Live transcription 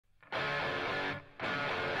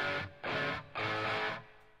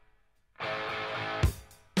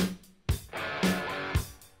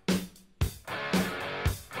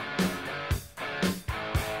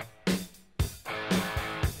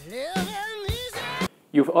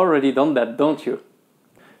You've already done that, don't you?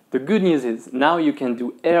 The good news is, now you can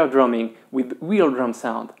do air drumming with real drum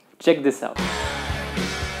sound. Check this out.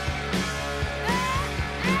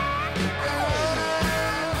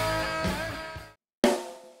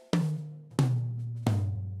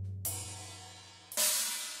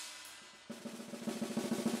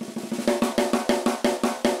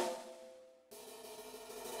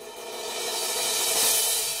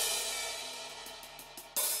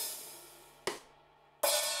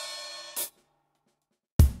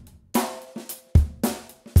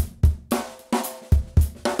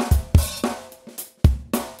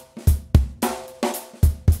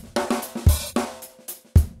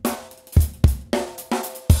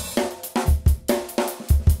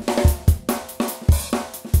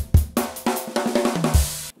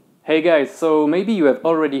 Hey guys, so maybe you have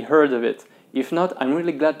already heard of it. If not, I'm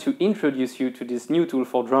really glad to introduce you to this new tool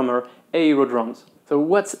for drummer, Aerodrums. So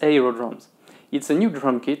what's Aerodrums? It's a new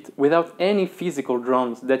drum kit without any physical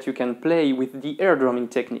drums that you can play with the air drumming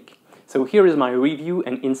technique. So here is my review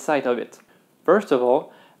and insight of it. First of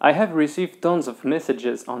all, I have received tons of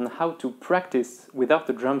messages on how to practice without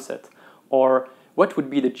a drum set, or what would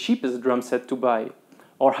be the cheapest drum set to buy,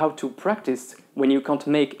 or how to practice when you can't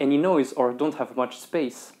make any noise or don't have much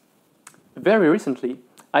space. Very recently,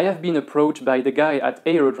 I have been approached by the guy at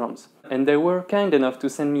Aerodrums, and they were kind enough to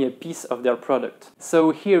send me a piece of their product.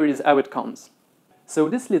 So here is how it comes. So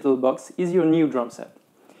this little box is your new drum set.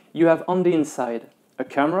 You have on the inside a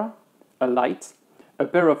camera, a light, a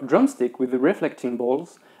pair of drumsticks with reflecting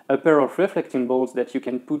balls, a pair of reflecting balls that you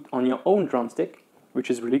can put on your own drumstick, which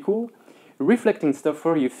is really cool, reflecting stuff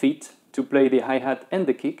for your feet to play the hi-hat and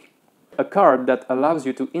the kick, a card that allows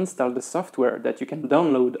you to install the software that you can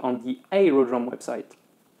download on the Aerodrum website,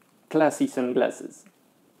 classy sunglasses,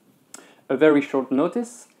 a very short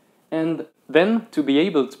notice, and then to be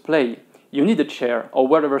able to play, you need a chair or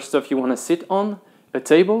whatever stuff you want to sit on, a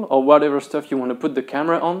table or whatever stuff you want to put the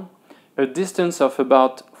camera on, a distance of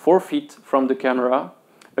about 4 feet from the camera,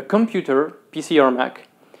 a computer, PC or Mac,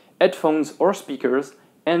 headphones or speakers,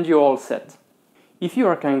 and you're all set. If you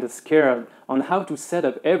are kind of scared on how to set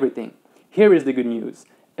up everything, here is the good news.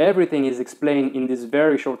 Everything is explained in this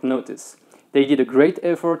very short notice. They did a great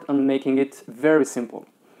effort on making it very simple.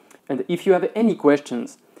 And if you have any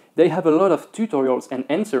questions, they have a lot of tutorials and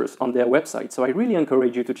answers on their website, so I really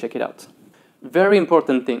encourage you to check it out. Very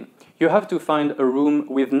important thing, you have to find a room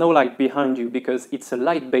with no light behind you because it's a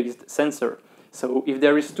light-based sensor. So if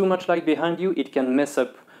there is too much light behind you, it can mess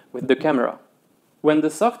up with the camera. When the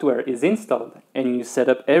software is installed and you set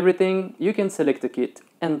up everything, you can select the kit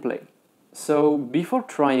and play. So before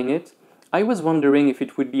trying it, I was wondering if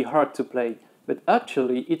it would be hard to play, but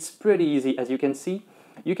actually it's pretty easy. As you can see,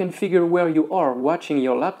 you can figure where you are watching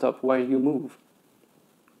your laptop while you move.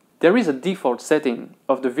 There is a default setting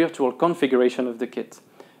of the virtual configuration of the kit.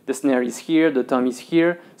 The snare is here, the tom is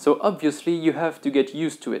here, so obviously you have to get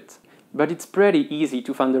used to it. But it's pretty easy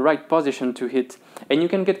to find the right position to hit, and you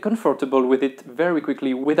can get comfortable with it very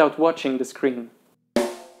quickly without watching the screen.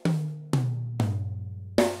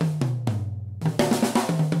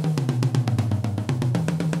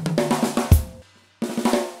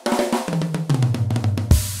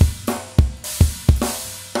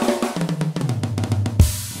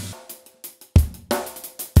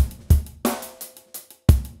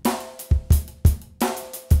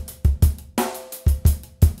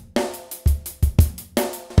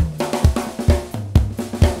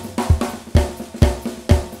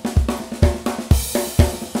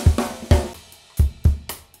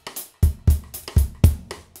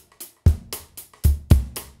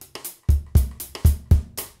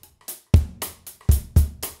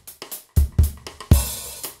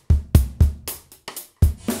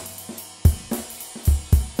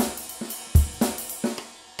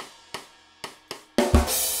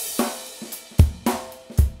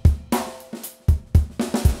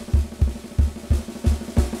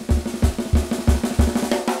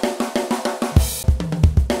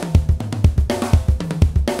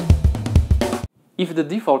 If the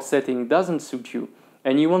default setting doesn't suit you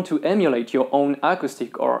and you want to emulate your own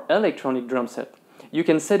acoustic or electronic drum set, you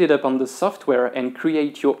can set it up on the software and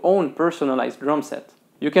create your own personalized drum set.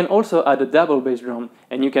 You can also add a double bass drum,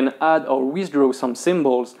 and you can add or withdraw some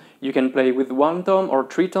cymbals. You can play with 1 tom or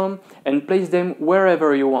 3 tom and place them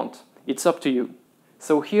wherever you want. It's up to you.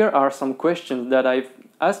 So here are some questions that I've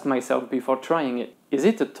asked myself before trying it. Is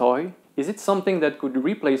it a toy? Is it something that could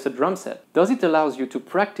replace a drum set? Does it allow you to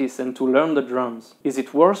practice and to learn the drums? Is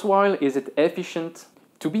it worthwhile? Is it efficient?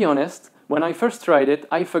 To be honest, when I first tried it,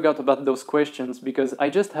 I forgot about those questions because I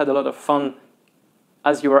just had a lot of fun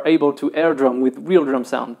as you are able to air drum with real drum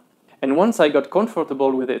sound. And once I got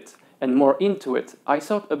comfortable with it and more into it, I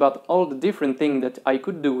thought about all the different things that I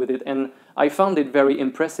could do with it, and I found it very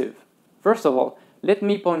impressive. First of all, let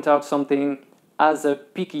me point out something as a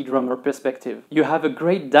picky drummer perspective. You have a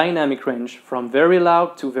great dynamic range, from very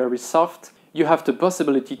loud to very soft. You have the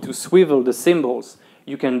possibility to swivel the cymbals.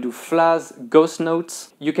 You can do flas, ghost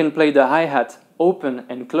notes. You can play the hi-hat open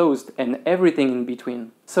and closed and everything in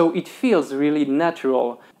between. So it feels really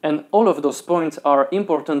natural, and all of those points are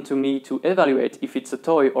important to me to evaluate if it's a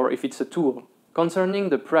toy or if it's a tool. Concerning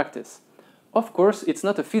the practice, of course it's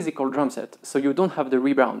not a physical drum set, so you don't have the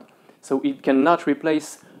rebound, so it cannot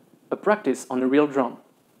replace a practice on a real drum.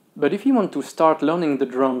 But if you want to start learning the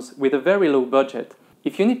drums with a very low budget,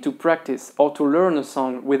 if you need to practice or to learn a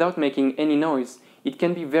song without making any noise, it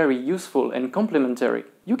can be very useful and complementary.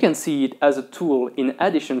 You can see it as a tool in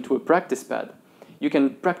addition to a practice pad. You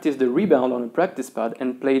can practice the rebound on a practice pad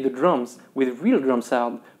and play the drums with real drum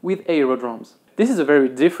sound with Aerodrums. This is a very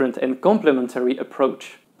different and complementary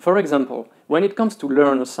approach. For example, when it comes to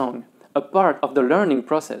learn a song, a part of the learning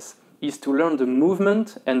process is to learn the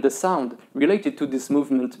movement and the sound related to this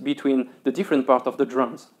movement between the different parts of the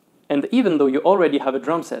drums. And even though you already have a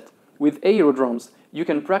drum set, with Aerodrums you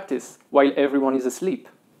can practice while everyone is asleep.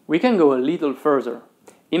 We can go a little further.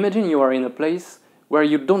 Imagine you are in a place where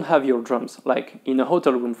you don't have your drums, like in a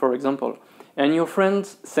hotel room for example, and your friend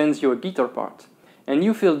sends you a guitar part, and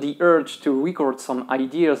you feel the urge to record some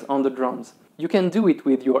ideas on the drums. You can do it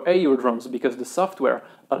with your Aerodrums because the software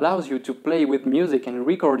allows you to play with music and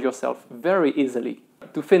record yourself very easily.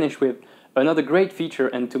 To finish with, another great feature,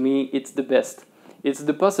 and to me it's the best, it's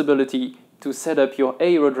the possibility to set up your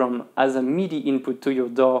Aerodrum as a MIDI input to your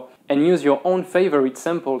DAW and use your own favorite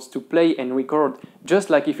samples to play and record, just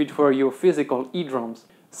like if it were your physical e-drums.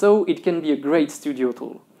 So it can be a great studio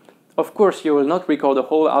tool. Of course you will not record a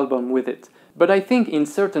whole album with it, but I think in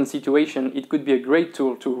certain situations it could be a great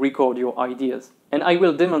tool to record your ideas. And I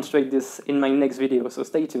will demonstrate this in my next video, so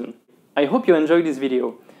stay tuned. I hope you enjoyed this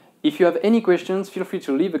video. If you have any questions, feel free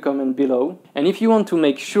to leave a comment below. And if you want to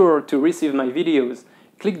make sure to receive my videos,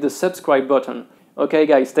 click the subscribe button. Okay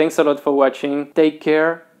guys, thanks a lot for watching, take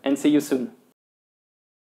care and see you soon.